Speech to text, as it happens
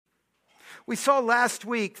We saw last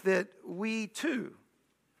week that we too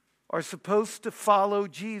are supposed to follow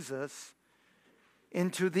Jesus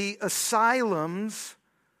into the asylums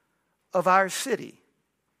of our city.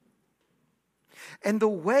 And the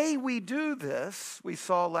way we do this, we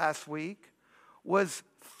saw last week, was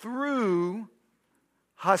through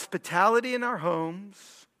hospitality in our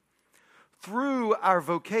homes, through our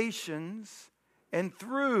vocations, and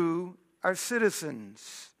through our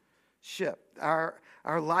citizenship, our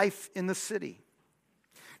life in the city.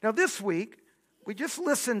 Now this week, we just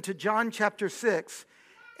listened to John chapter 6,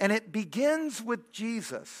 and it begins with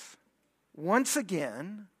Jesus, once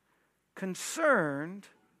again, concerned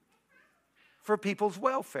for people's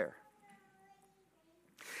welfare.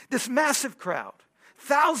 This massive crowd,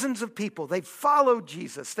 thousands of people, they've followed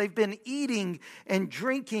Jesus. They've been eating and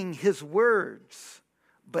drinking his words.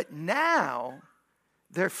 But now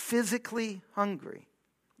they're physically hungry.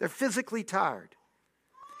 They're physically tired.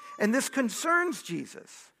 And this concerns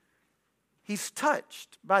Jesus. He's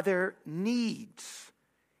touched by their needs.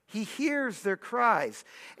 He hears their cries.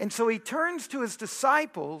 And so he turns to his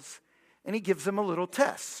disciples and he gives them a little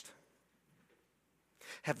test.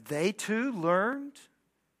 Have they too learned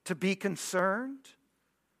to be concerned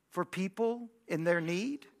for people in their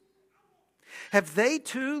need? Have they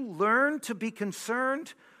too learned to be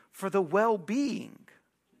concerned for the well-being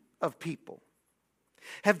of people?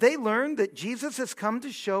 Have they learned that Jesus has come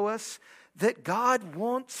to show us that God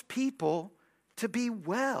wants people to be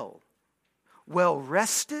well-rested,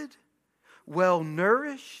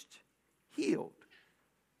 well-nourished, healed?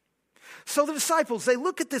 So the disciples, they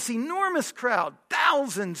look at this enormous crowd,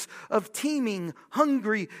 thousands of teeming,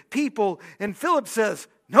 hungry people, and Philip says,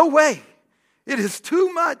 "No way. It is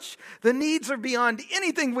too much. The needs are beyond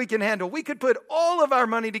anything we can handle. We could put all of our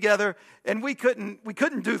money together and we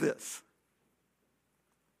couldn't do this."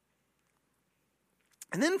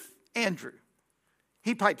 And then Andrew,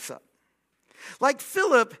 he pipes up. Like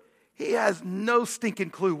Philip, he has no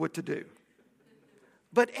stinking clue what to do.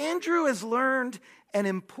 But Andrew has learned an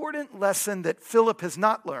important lesson that Philip has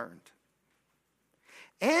not learned.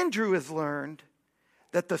 Andrew has learned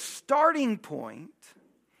that the starting point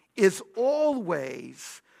is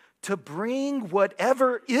always to bring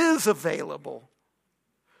whatever is available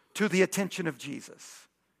to the attention of Jesus.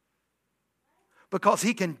 Because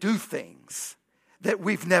he can do things that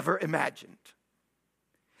we've never imagined.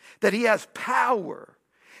 That he has power.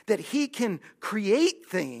 That he can create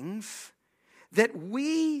things that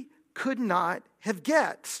we could not have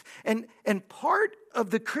guessed. And part of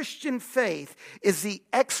the Christian faith is the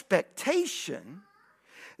expectation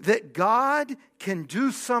that God can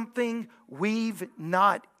do something we've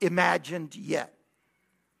not imagined yet.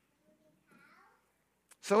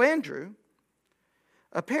 So Andrew,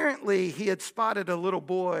 apparently he had spotted a little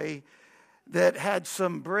boy that had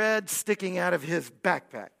some bread sticking out of his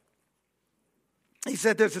backpack. He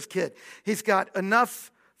said, "There's this kid. He's got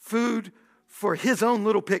enough food for his own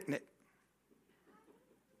little picnic."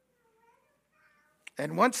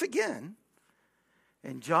 And once again,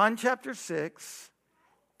 in John chapter 6,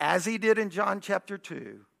 as he did in John chapter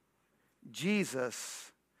 2,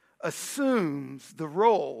 Jesus assumes the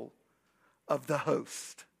role of the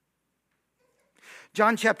host.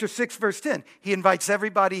 John chapter 6, verse 10, he invites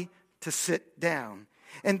everybody to sit down.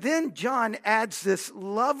 And then John adds this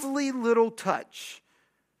lovely little touch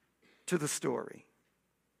to the story.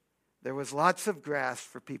 There was lots of grass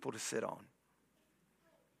for people to sit on.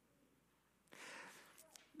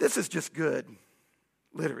 This is just good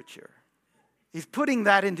literature. He's putting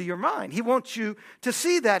that into your mind. He wants you to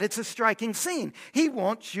see that. It's a striking scene. He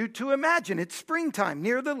wants you to imagine. It's springtime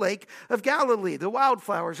near the Lake of Galilee. The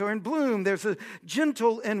wildflowers are in bloom. There's a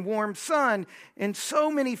gentle and warm sun. And so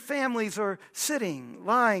many families are sitting,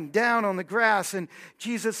 lying down on the grass. And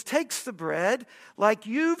Jesus takes the bread like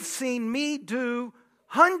you've seen me do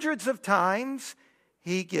hundreds of times.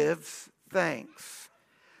 He gives thanks.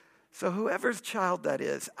 So whoever's child that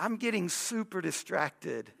is, I'm getting super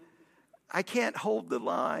distracted. I can't hold the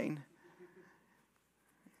line.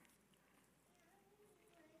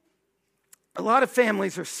 A lot of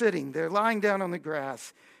families are sitting. They're lying down on the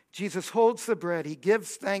grass. Jesus holds the bread. He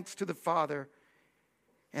gives thanks to the Father.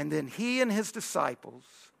 And then he and his disciples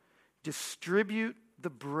distribute the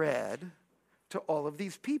bread to all of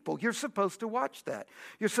these people. You're supposed to watch that.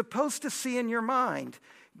 You're supposed to see in your mind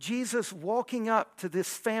Jesus walking up to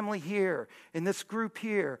this family here, in this group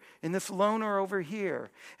here, in this loner over here,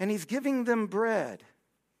 and he's giving them bread.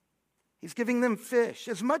 He's giving them fish,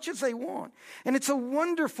 as much as they want. And it's a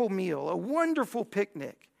wonderful meal, a wonderful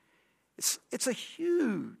picnic. It's a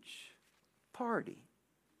huge party.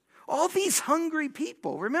 All these hungry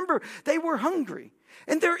people, remember, they were hungry.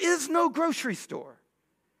 And there is no grocery store.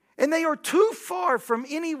 And they are too far from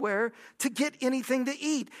anywhere to get anything to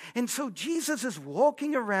eat. And so Jesus is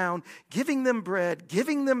walking around, giving them bread,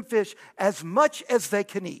 giving them fish, as much as they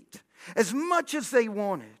can eat, as much as they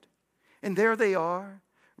wanted. And there they are,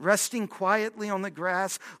 resting quietly on the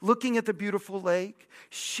grass, looking at the beautiful lake,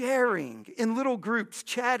 sharing in little groups,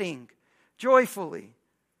 chatting joyfully.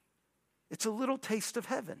 It's a little taste of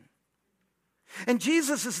heaven. And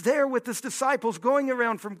Jesus is there with his disciples, going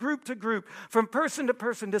around from group to group, from person to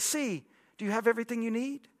person to see, do you have everything you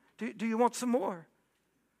need? Do you want some more?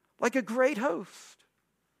 Like a great host.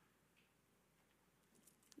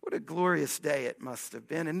 What a glorious day it must have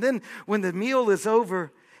been. And then when the meal is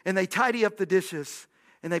over and they tidy up the dishes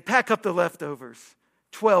and they pack up the leftovers,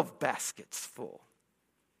 12 baskets full.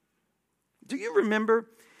 Do you remember,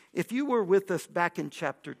 if you were with us back in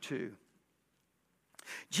chapter 2,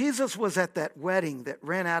 Jesus was at that wedding that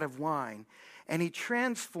ran out of wine, and he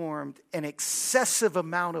transformed an excessive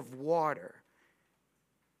amount of water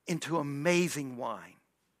into amazing wine.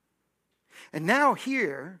 And now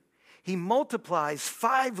here, he multiplies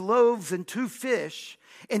 5 loaves and 2 fish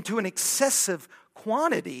into an excessive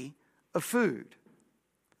quantity of food.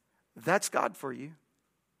 That's God for you.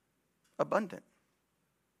 Abundant.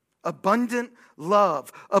 Abundant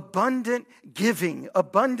love, abundant giving,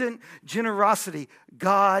 abundant generosity.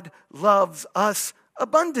 God loves us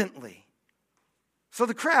abundantly. So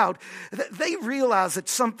the crowd, they realize that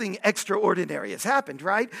something extraordinary has happened,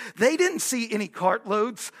 right? They didn't see any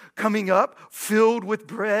cartloads coming up filled with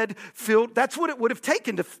bread, That's what it would have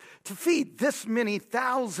taken to feed this many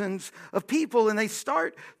thousands of people. And they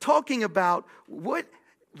start talking about what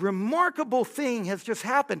remarkable thing has just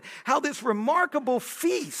happened. How this remarkable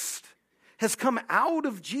feast has come out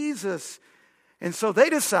of Jesus. And so they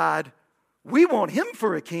decide, we want him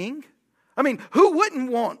for a king. I mean, who wouldn't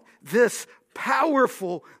want this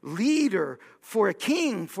powerful leader for a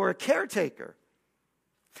king, for a caretaker?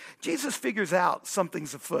 Jesus figures out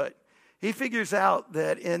something's afoot. He figures out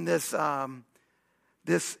that in this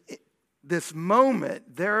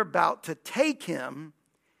moment, they're about to take him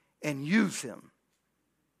and use him.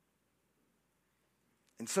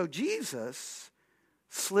 And so Jesus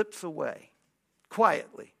slips away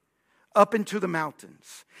quietly up into the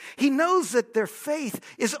mountains. He knows that their faith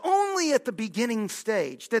is only at the beginning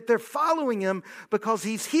stage, that they're following him because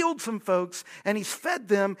he's healed some folks and he's fed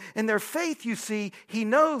them. And their faith, you see, he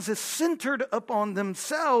knows is centered upon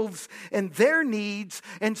themselves and their needs.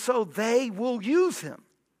 And so they will use him.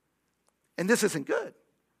 And this isn't good.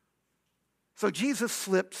 So Jesus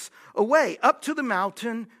slips away up to the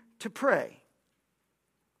mountain to pray.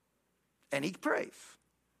 And he prays,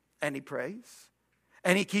 and he prays,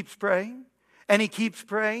 and he keeps praying, and he keeps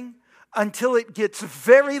praying until it gets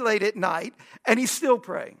very late at night, and he's still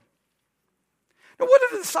praying. Now, what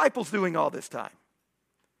are the disciples doing all this time?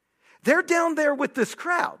 They're down there with this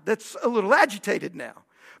crowd that's a little agitated now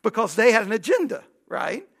because they had an agenda,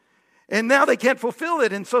 right? And now they can't fulfill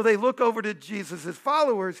it. And so they look over to Jesus'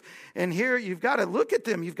 followers. And here you've got to look at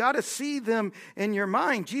them. You've got to see them in your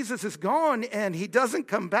mind. Jesus is gone and he doesn't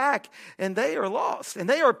come back. And they are lost. And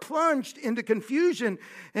they are plunged into confusion.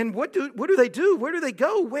 And what do they do? Where do they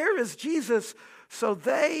go? Where is Jesus? So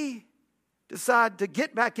they decide to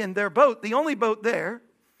get back in their boat, the only boat there,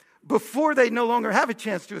 before they no longer have a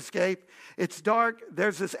chance to escape. It's dark.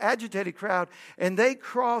 There's this agitated crowd. And they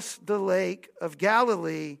cross the Lake of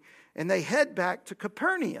Galilee. And they head back to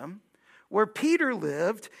Capernaum, where Peter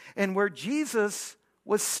lived and where Jesus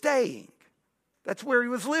was staying. That's where he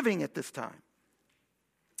was living at this time.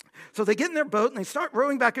 So they get in their boat and they start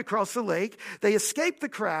rowing back across the lake. They escape the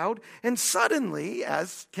crowd, and suddenly,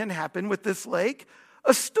 as can happen with this lake,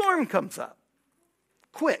 a storm comes up.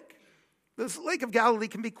 Quick. This Lake of Galilee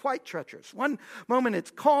can be quite treacherous. One moment it's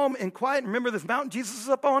calm and quiet. Remember this mountain Jesus is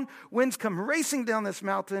up on? Winds come racing down this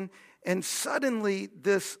mountain. And suddenly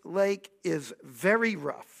this lake is very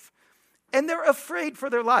rough. And they're afraid for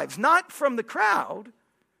their lives. Not from the crowd,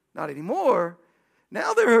 not anymore.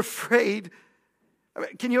 Now they're afraid. I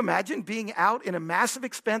mean, can you imagine being out in a massive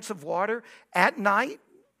expanse of water at night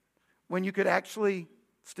when you could actually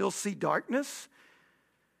still see darkness?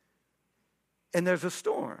 And there's a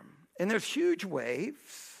storm. And there's huge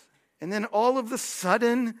waves. And then all of a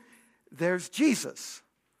sudden, there's Jesus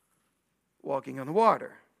walking on the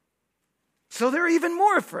water. So they're even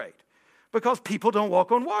more afraid because people don't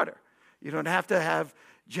walk on water. You don't have to have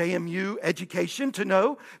JMU education to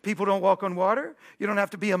know people don't walk on water. You don't have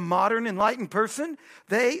to be a modern, enlightened person.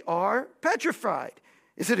 They are petrified.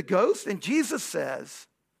 Is it a ghost? And Jesus says,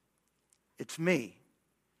 it's me.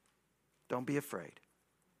 Don't be afraid.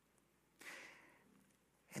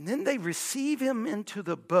 And then they receive him into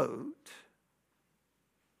the boat,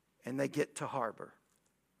 and they get to harbor.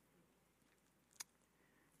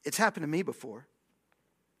 It's happened to me before.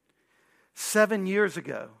 7 years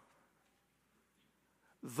ago,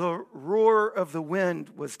 the roar of the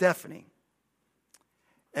wind was deafening,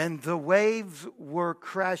 and the waves were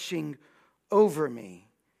crashing over me.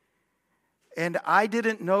 And I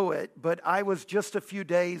didn't know it, but I was just a few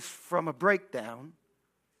days from a breakdown,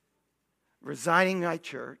 resigning my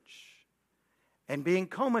church, and being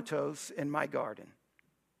comatose in my garden.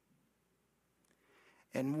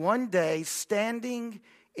 And one day, standing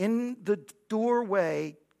in the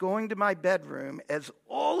doorway, going to my bedroom, as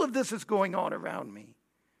all of this is going on around me,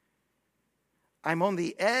 I'm on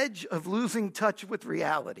the edge of losing touch with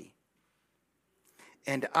reality.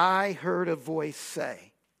 And I heard a voice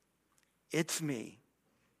say, "It's me.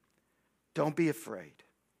 Don't be afraid."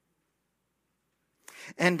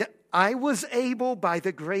 And I was able, by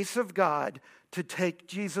the grace of God, to take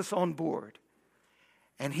Jesus on board.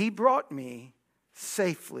 And he brought me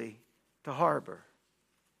safely to harbor.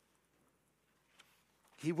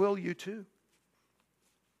 He will you too.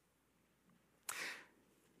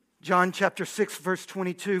 John chapter 6, verse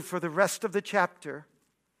 22, for the rest of the chapter,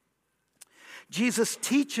 Jesus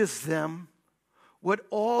teaches them what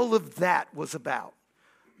all of that was about.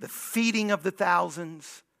 The feeding of the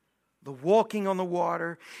thousands, the walking on the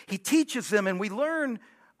water. He teaches them, and we learn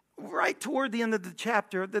right toward the end of the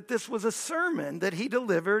chapter that this was a sermon that he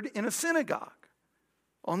delivered in a synagogue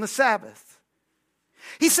on the Sabbath.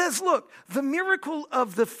 He says, look, the miracle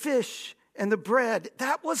of the fish and the bread,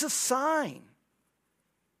 that was a sign.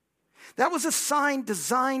 That was a sign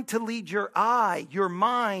designed to lead your eye, your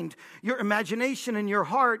mind, your imagination, and your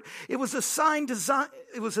heart. It was a sign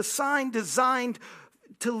designed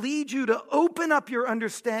to lead you to open up your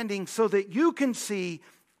understanding so that you can see,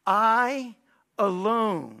 I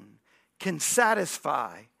alone can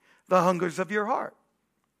satisfy the hungers of your heart.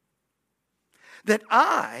 That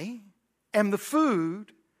I am the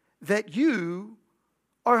food that you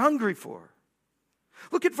are hungry for.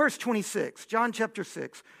 Look at verse 26, John chapter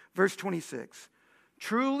 6, verse 26.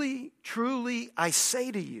 Truly, truly, I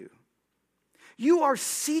say to you, you are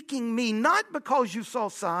seeking me not because you saw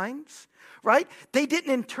signs, right? They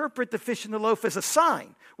didn't interpret the fish and the loaf as a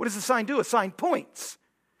sign. What does a sign do? A sign points.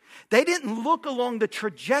 They didn't look along the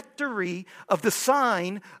trajectory of the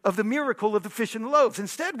sign of the miracle of the fish and the loaves.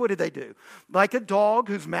 Instead, what did they do? Like a dog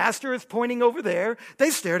whose master is pointing over there, they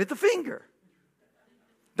stared at the finger.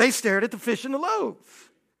 They stared at the fish and the loaves.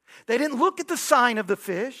 They didn't look at the sign of the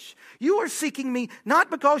fish. You are seeking me not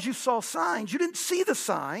because you saw signs. You didn't see the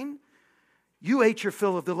sign. You ate your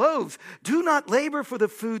fill of the loaves. Do not labor for the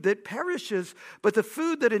food that perishes, but the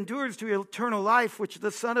food that endures to eternal life, which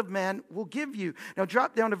the Son of Man will give you. Now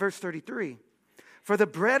drop down to verse 33. For the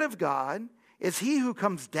bread of God is he who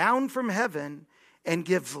comes down from heaven and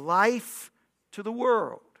gives life to the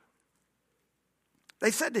world.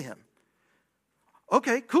 They said to him,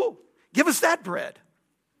 okay, cool. Give us that bread.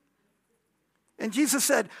 And Jesus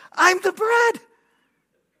said, I'm the bread.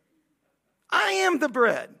 I am the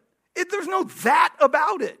bread. There's no that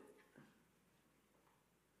about it.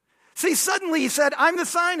 See, suddenly he said, I'm the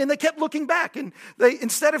sign, and they kept looking back. And they,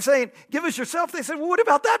 instead of saying, give us yourself, they said, well, what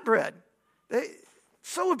about that bread?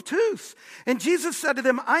 So obtuse. And Jesus said to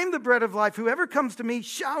them, I am the bread of life. Whoever comes to me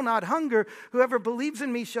shall not hunger. Whoever believes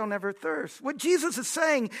in me shall never thirst. What Jesus is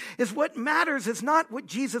saying is what matters is not what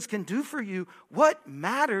Jesus can do for you. What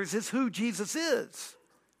matters is who Jesus is.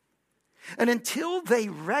 And until they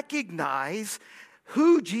recognize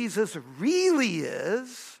who Jesus really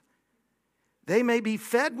is, they may be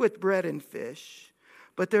fed with bread and fish,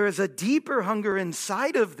 but there is a deeper hunger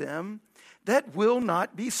inside of them that will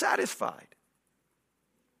not be satisfied.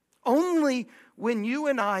 Only when you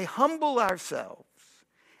and I humble ourselves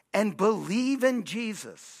and believe in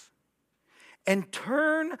Jesus and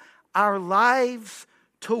turn our lives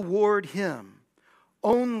toward him,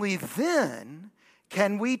 only then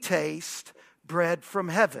can we taste bread from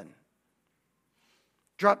heaven.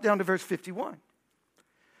 Drop down to verse 51.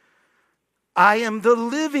 I am the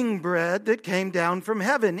living bread that came down from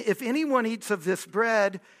heaven. If anyone eats of this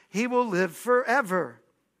bread, he will live forever.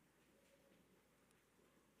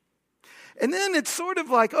 And then it's sort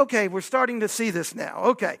of like, okay, we're starting to see this now.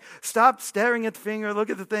 Okay, stop staring at the finger,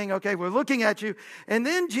 look at the thing. Okay, we're looking at you. And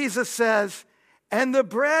then Jesus says, and the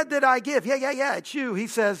bread that I give, yeah, it's you. He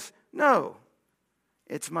says, no,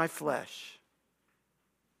 it's my flesh.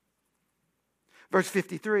 Verse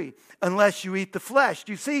 53, unless you eat the flesh.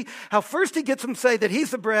 Do you see how first he gets them to say that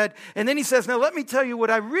he's the bread, and then he says, now let me tell you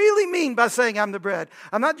what I really mean by saying I'm the bread.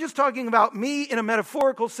 I'm not just talking about me in a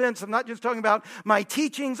metaphorical sense. I'm not just talking about my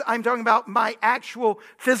teachings. I'm talking about my actual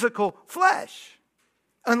physical flesh.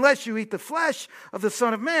 Unless you eat the flesh of the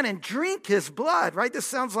Son of Man and drink his blood, right? This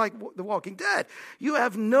sounds like The Walking Dead. You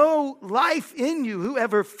have no life in you.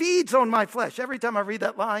 Whoever feeds on my flesh. Every time I read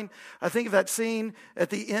that line, I think of that scene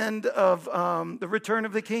at the end of The Return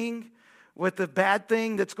of the King with the bad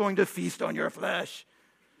thing that's going to feast on your flesh.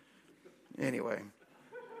 Anyway.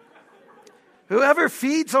 Whoever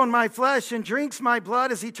feeds on my flesh and drinks my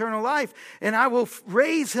blood has eternal life, and I will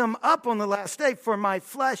raise him up on the last day, for my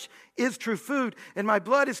flesh is true food, and my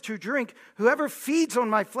blood is true drink. Whoever feeds on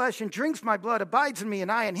my flesh and drinks my blood abides in me, and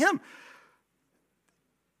I in him.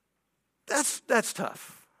 That's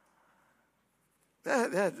tough.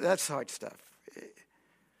 That's hard stuff.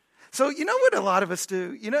 So you know what a lot of us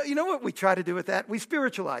do? You know what we try to do with that? We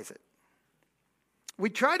spiritualize it. We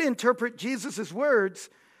try to interpret Jesus' words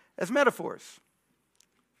as metaphors.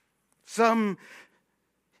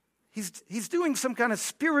 He's doing some kind of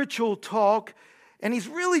spiritual talk, and he's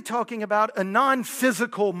really talking about a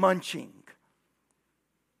non-physical munching.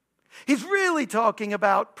 He's really talking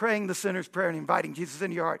about praying the sinner's prayer and inviting Jesus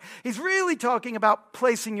into your heart. He's really talking about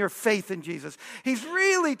placing your faith in Jesus. He's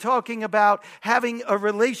really talking about having a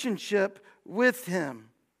relationship with him.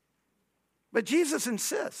 But Jesus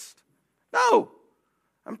insists, no,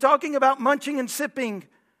 I'm talking about munching and sipping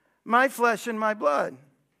my flesh and my blood.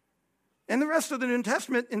 And the rest of the New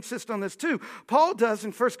Testament insists on this too. Paul does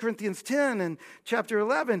in 1 Corinthians 10 and chapter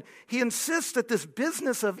 11. He insists that this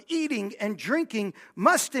business of eating and drinking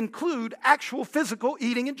must include actual physical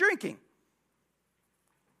eating and drinking.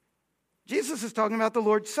 Jesus is talking about the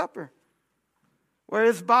Lord's Supper, where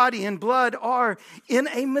his body and blood are, in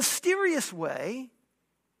a mysterious way,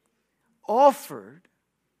 offered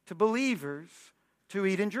to believers to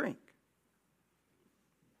eat and drink.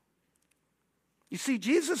 You see,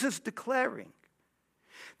 Jesus is declaring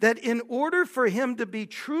that in order for him to be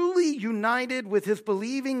truly united with his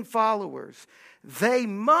believing followers, they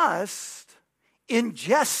must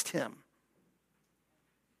ingest him.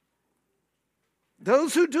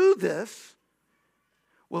 Those who do this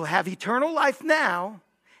will have eternal life now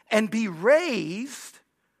and be raised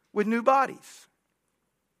with new bodies.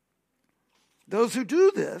 Those who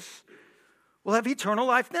do this will have eternal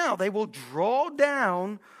life now. They will draw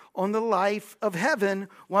down on the life of heaven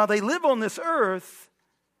while they live on this earth.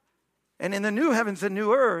 And in the new heavens and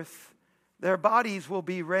new earth, their bodies will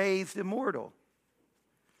be raised immortal.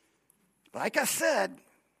 Like I said,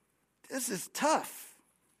 this is tough.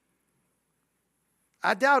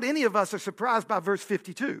 I doubt any of us are surprised by verse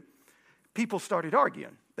 52. People started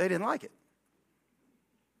arguing. They didn't like it.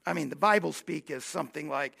 I mean, the Bible speak is something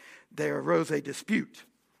like there arose a dispute.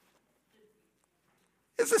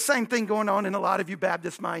 It's the same thing going on in a lot of you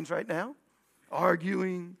Baptist minds right now.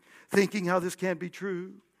 Arguing, thinking how this can't be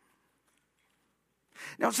true.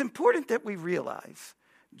 Now, it's important that we realize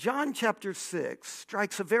John chapter 6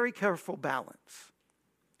 strikes a very careful balance.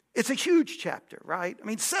 It's a huge chapter, right? I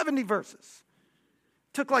mean, 70 verses.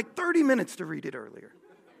 Took like 30 minutes to read it earlier.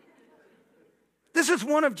 This is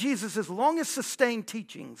one of Jesus' longest sustained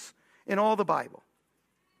teachings in all the Bible.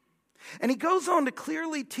 And he goes on to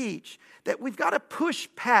clearly teach that we've got to push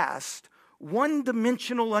past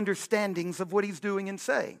one-dimensional understandings of what he's doing and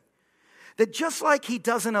saying. That just like he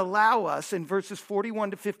doesn't allow us in verses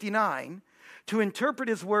 41 to 59 to interpret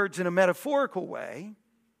his words in a metaphorical way,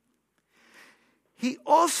 he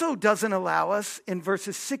also doesn't allow us in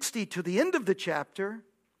verses 60 to the end of the chapter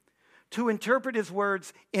to interpret his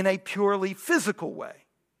words in a purely physical way.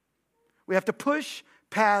 We have to push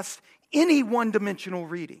past any one-dimensional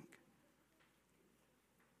reading.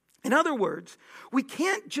 In other words, we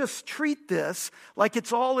can't just treat this like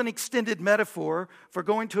it's all an extended metaphor for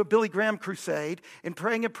going to a Billy Graham crusade and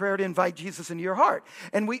praying a prayer to invite Jesus into your heart.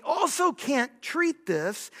 And we also can't treat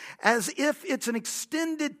this as if it's an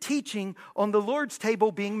extended teaching on the Lord's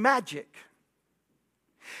table being magic.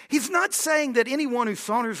 He's not saying that anyone who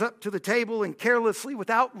saunters up to the table and carelessly,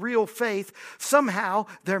 without real faith, somehow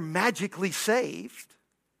they're magically saved.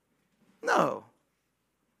 No,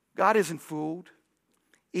 God isn't fooled.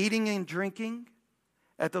 Eating and drinking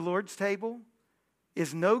at the Lord's table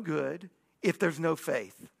is no good if there's no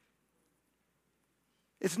faith.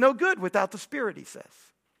 It's no good without the Spirit, he says.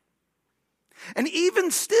 And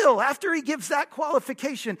even still, after he gives that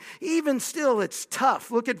qualification, even still it's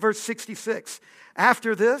tough. Look at verse 66.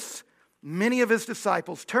 After this, many of his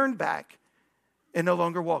disciples turned back and no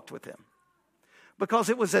longer walked with him, because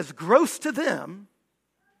it was as gross to them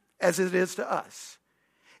as it is to us.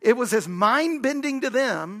 It was as mind-bending to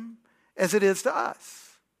them as it is to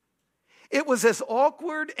us. It was as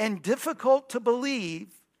awkward and difficult to believe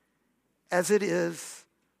as it is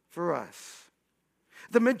for us.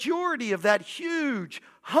 The majority of that huge,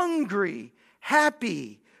 hungry,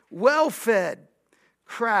 happy, well-fed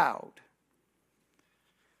crowd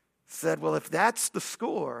said, well, if that's the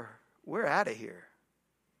score, we're out of here.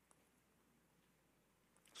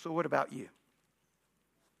 So what about you?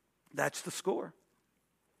 That's the score.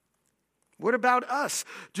 What about us?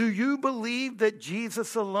 Do you believe that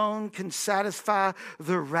Jesus alone can satisfy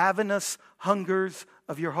the ravenous hungers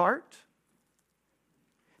of your heart?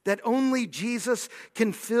 That only Jesus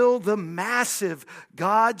can fill the massive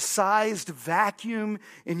God-sized vacuum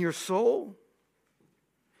in your soul?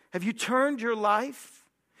 Have you turned your life?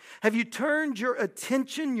 Have you turned your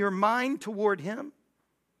attention, your mind toward Him?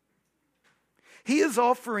 He is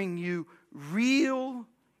offering you real,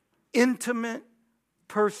 intimate,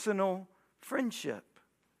 personal friendship.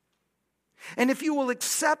 And if you will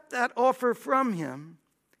accept that offer from Him,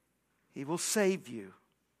 He will save you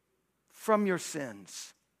from your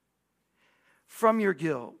sins, from your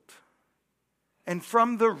guilt, and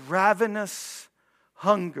from the ravenous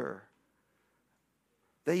hunger,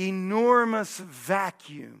 the enormous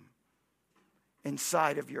vacuum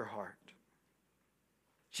inside of your heart.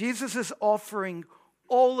 Jesus is offering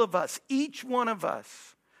all of us, each one of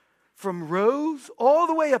us, from Rose all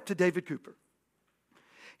the way up to David Cooper.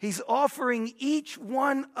 He's offering each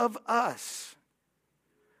one of us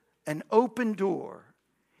an open door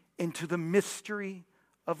into the mystery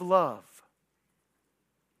of love.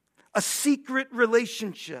 A secret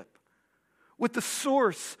relationship with the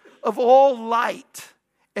source of all light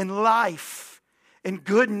and life and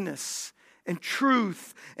goodness and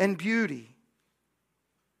truth and beauty.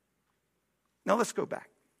 Now let's go back.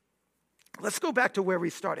 Let's go back to where we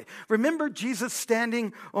started. Remember Jesus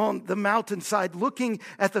standing on the mountainside looking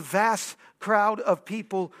at the vast crowd of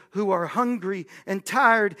people who are hungry and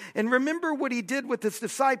tired. And remember what He did with His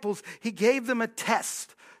disciples. He gave them a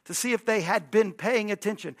test to see if they had been paying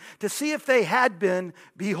attention, to see if they had been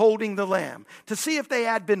beholding the Lamb, to see if they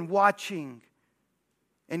had been watching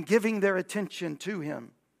and giving their attention to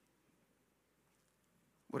Him.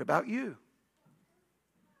 What about you?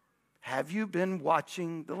 Have you been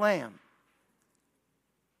watching the Lamb?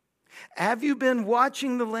 Have you been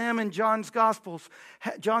watching the Lamb in John's Gospel?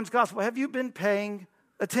 Have you been paying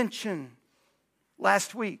attention?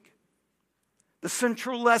 Last week, the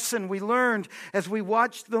central lesson we learned as we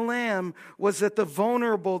watched the Lamb was that the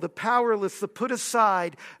vulnerable, the powerless, the put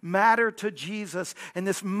aside matter to Jesus. And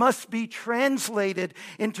this must be translated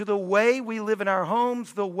into the way we live in our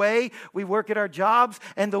homes, the way we work at our jobs,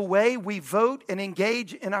 and the way we vote and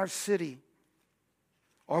engage in our city.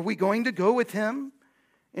 Are we going to go with Him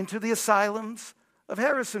into the asylums of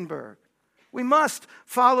Harrisonburg? We must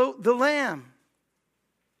follow the Lamb.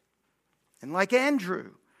 And like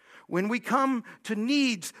Andrew, when we come to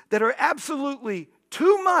needs that are absolutely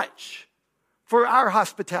too much for our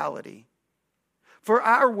hospitality, for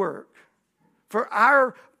our work, for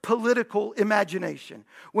our political imagination,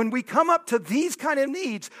 when we come up to these kind of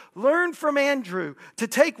needs, learn from Andrew to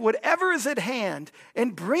take whatever is at hand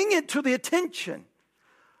and bring it to the attention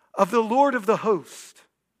of the Lord of the host.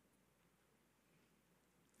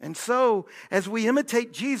 And so, as we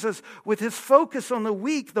imitate Jesus with His focus on the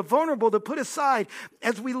weak, the vulnerable, the put aside,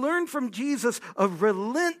 as we learn from Jesus a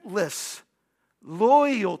relentless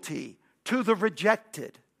loyalty to the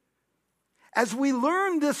rejected, as we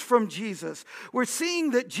learn this from Jesus, we're seeing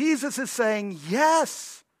that Jesus is saying,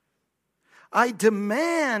 yes, I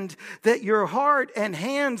demand that your heart and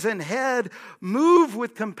hands and head move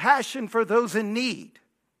with compassion for those in need.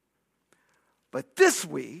 But this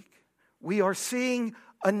week, we are seeing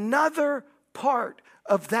another part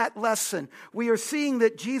of that lesson. We are seeing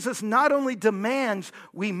that Jesus not only demands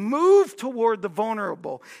we move toward the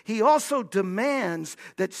vulnerable, He also demands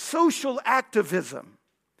that social activism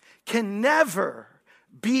can never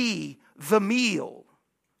be the meal.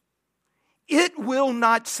 It will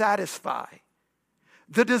not satisfy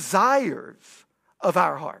the desires of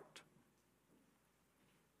our heart.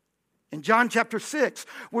 In John chapter 6,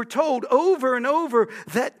 we're told over and over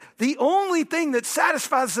that the only thing that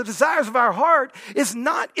satisfies the desires of our heart it's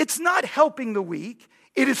not helping the weak,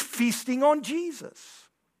 it is feasting on Jesus.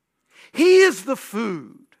 He is the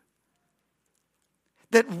food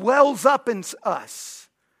that wells up in us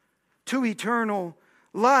to eternal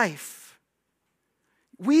life.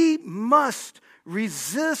 We must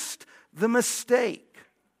resist the mistake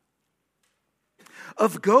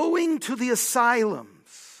of going to the asylums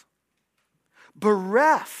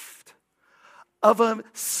bereft of a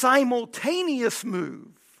simultaneous move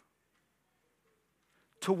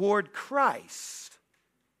toward Christ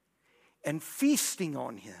and feasting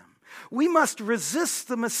on Him. We must resist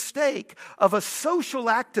the mistake of a social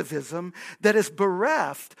activism that is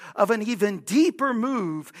bereft of an even deeper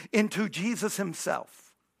move into Jesus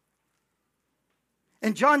Himself.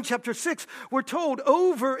 In John chapter 6, we're told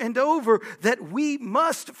over and over that we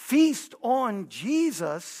must feast on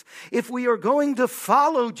Jesus if we are going to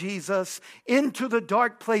follow Jesus into the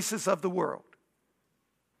dark places of the world.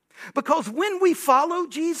 Because when we follow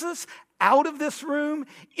Jesus out of this room,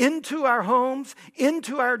 into our homes,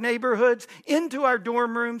 into our neighborhoods, into our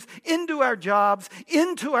dorm rooms, into our jobs,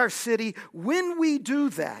 into our city, when we do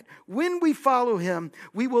that, when we follow Him,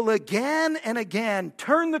 we will again and again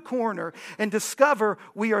turn the corner and discover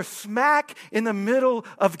we are smack in the middle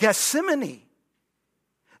of Gethsemane.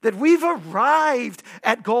 That we've arrived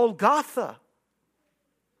at Golgotha.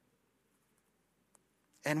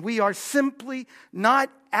 And we are simply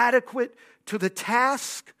not adequate to the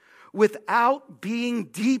task without being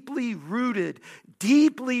deeply rooted,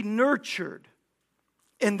 deeply nurtured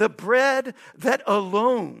in the bread that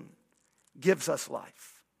alone gives us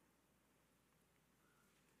life.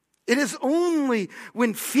 It is only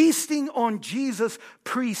when feasting on Jesus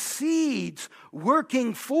precedes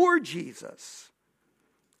working for Jesus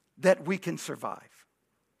that we can survive.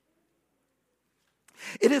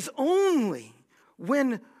 It is only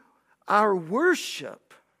when our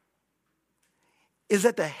worship is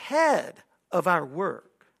at the head of our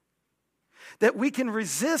work that we can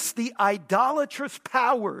resist the idolatrous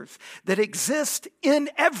powers that exist in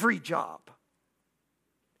every job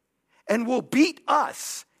and will beat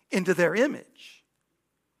us into their image.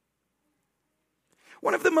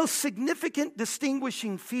 One of the most significant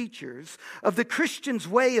distinguishing features of the Christian's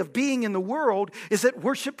way of being in the world is that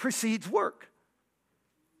worship precedes work.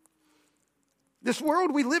 This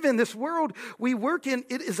world we live in, this world we work in,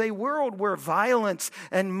 it is a world where violence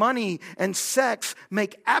and money and sex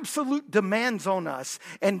make absolute demands on us,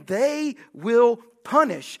 and they will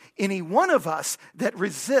punish any one of us that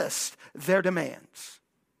resists their demands.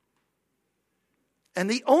 And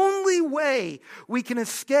the only way we can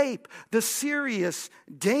escape the serious,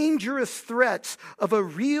 dangerous threats of a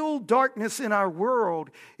real darkness in our world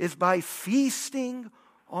is by feasting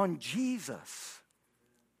on Jesus.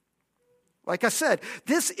 Like I said,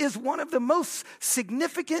 this is one of the most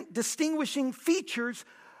significant distinguishing features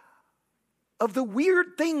of the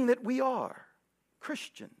weird thing that we are,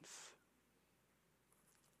 Christians.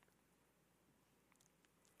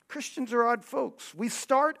 Christians are odd folks. We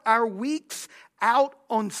start our weeks out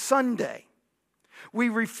on Sunday. We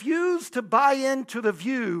refuse to buy into the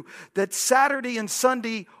view that Saturday and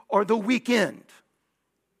Sunday are the weekend.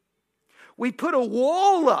 We put a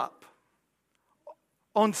wall up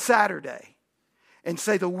on Saturday and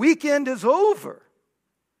say the weekend is over.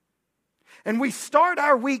 And we start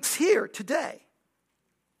our weeks here today.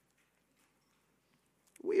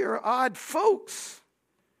 We are odd folks.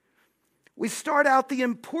 We start out the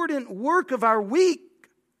important work of our week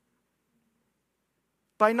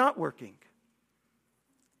by not working.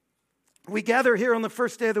 We gather here on the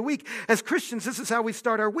first day of the week. As Christians, this is how we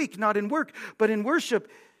start our week, not in work, but in worship.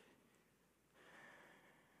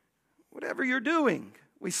 Whatever you're doing,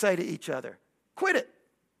 we say to each other, quit it.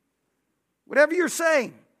 Whatever you're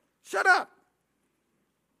saying, shut up.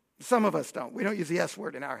 Some of us don't. We don't use the S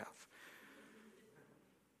word in our house.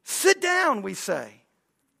 Sit down, we say,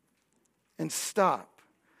 and stop.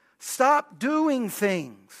 Stop doing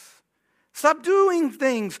things. Stop doing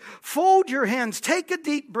things. Fold your hands. Take a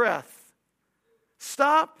deep breath.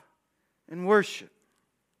 Stop and worship.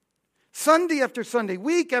 Sunday after Sunday,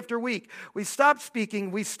 week after week, we stop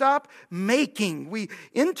speaking, we stop making, we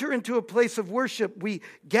enter into a place of worship, we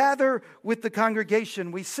gather with the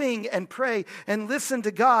congregation, we sing and pray and listen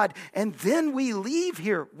to God, and then we leave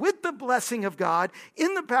here with the blessing of God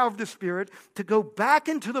in the power of the Spirit to go back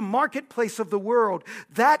into the marketplace of the world.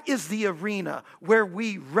 That is the arena where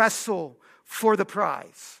we wrestle for the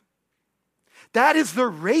prize. That is the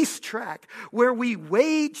racetrack where we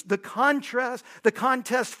wage the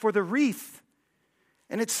contest for the wreath.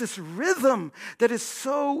 And it's this rhythm that is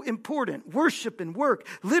so important. Worship and work,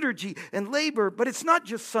 liturgy and labor, but it's not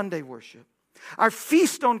just Sunday worship. Our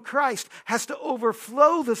feast on Christ has to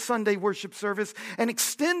overflow the Sunday worship service and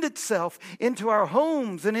extend itself into our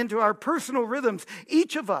homes and into our personal rhythms.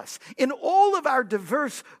 Each of us, in all of our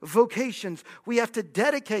diverse vocations, we have to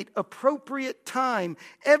dedicate appropriate time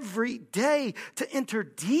every day to enter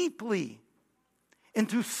deeply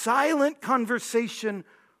into silent conversation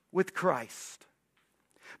with Christ.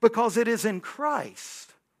 Because it is in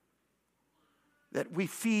Christ that we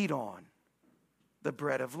feed on the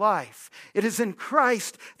bread of life. It is in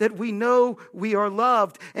Christ that we know we are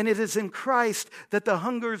loved, and it is in Christ that the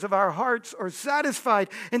hungers of our hearts are satisfied.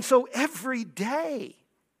 And so every day,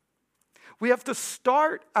 we have to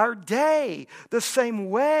start our day the same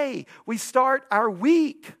way we start our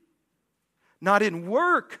week. Not in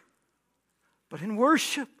work, but in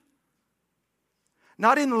worship.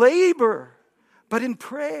 Not in labor, but in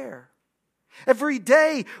prayer. Every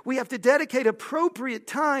day we have to dedicate appropriate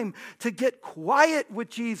time to get quiet with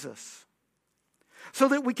Jesus so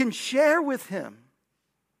that we can share with Him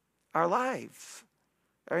our lives,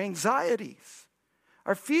 our anxieties,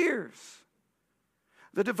 our fears.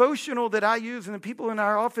 The devotional that I use and the people in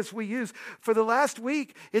our office we use for the last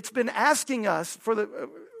week, it's been asking us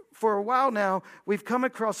for a while now, we've come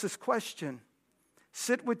across this question.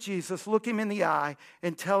 Sit with Jesus, look Him in the eye,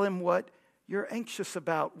 and tell Him what you're anxious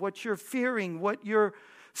about, what you're fearing, what you're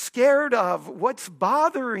scared of, what's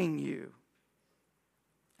bothering you.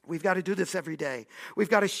 We've got to do this every day. We've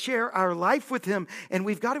got to share our life with Him, and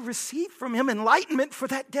we've got to receive from Him enlightenment for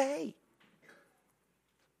that day.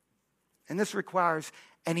 And this requires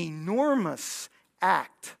an enormous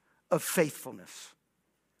act of faithfulness,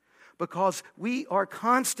 because we are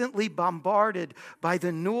constantly bombarded by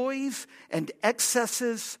the noise and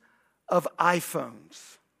excesses of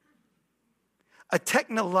iPhones, a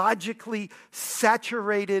technologically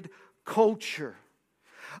saturated culture,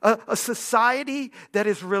 a society that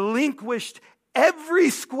has relinquished every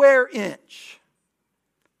square inch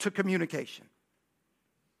to communication.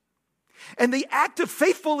 And the act of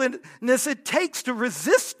faithfulness it takes to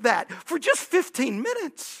resist that for just 15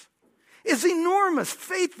 minutes is enormous.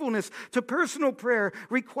 Faithfulness to personal prayer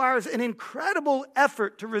requires an incredible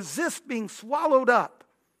effort to resist being swallowed up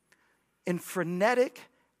in frenetic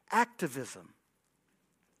activism.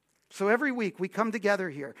 So every week we come together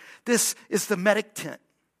here. This is the medic tent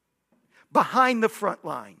behind the front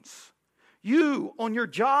lines. You on your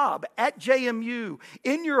job, at JMU,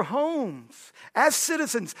 in your homes, as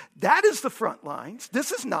citizens, that is the front lines.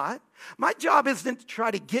 This is not. My job isn't to try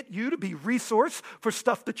to get you to be resource for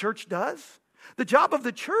stuff the church does. The job of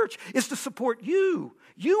the church is to support you.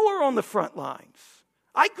 You are on the front lines.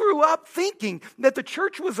 I grew up thinking that the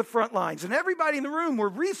church was the front lines and everybody in the room were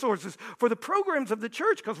resources for the programs of the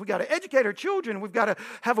church, because we got to educate our children. We've got to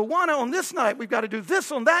have Awana on this night. We've got to do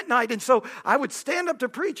this on that night. And so I would stand up to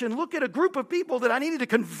preach and look at a group of people that I needed to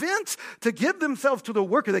convince to give themselves to the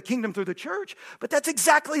work of the kingdom through the church. But that's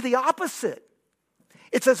exactly the opposite.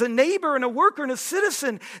 It's as a neighbor and a worker and a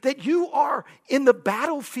citizen that you are in the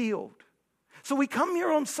battlefield. So we come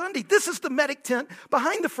here on Sunday. This is the medic tent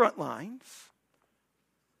behind the front lines.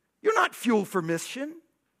 You're not fuel for mission.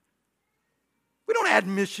 We don't add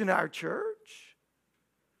mission to our church.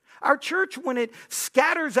 Our church, when it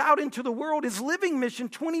scatters out into the world, is living mission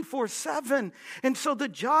 24/7. And so the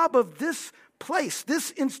job of this place,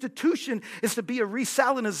 this institution, is to be a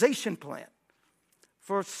resalinization plant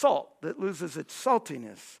for salt that loses its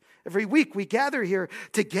saltiness. Every week we gather here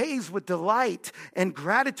to gaze with delight and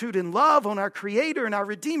gratitude and love on our Creator and our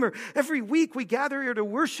Redeemer. Every week we gather here to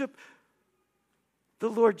worship the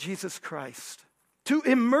Lord Jesus Christ, to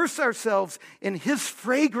immerse ourselves in His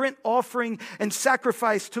fragrant offering and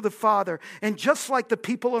sacrifice to the Father. And just like the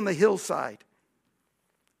people on the hillside,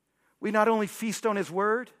 we not only feast on His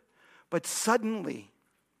word, but suddenly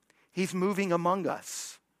He's moving among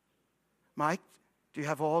us. Mike, do you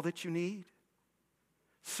have all that you need?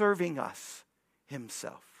 Serving us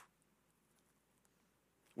Himself.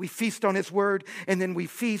 We feast on His word, and then we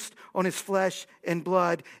feast on His flesh and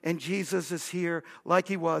blood. And Jesus is here like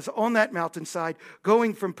He was on that mountainside,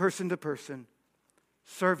 going from person to person,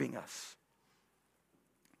 serving us.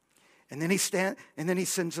 And then He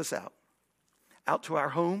sends us out to our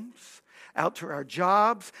homes, out to our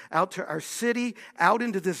jobs, out to our city, out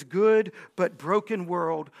into this good but broken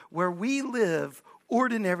world where we live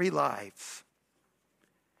ordinary lives.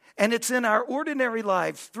 And it's in our ordinary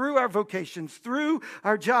lives, through our vocations, through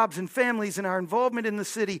our jobs and families and our involvement in the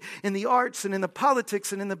city, in the arts and in the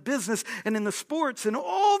politics and in the business and in the sports and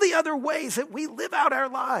all the other ways that we live out our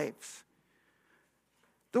lives.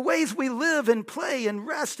 The ways we live and play and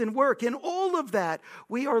rest and work. In all of that,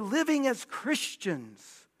 we are living as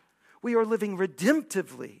Christians. We are living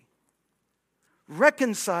redemptively,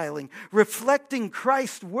 reconciling, reflecting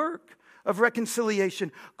Christ's work of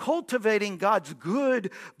reconciliation, cultivating God's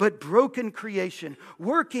good but broken creation,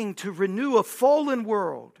 working to renew a fallen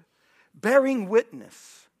world, bearing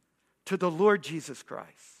witness to the Lord Jesus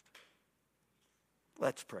Christ.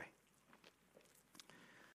 Let's pray.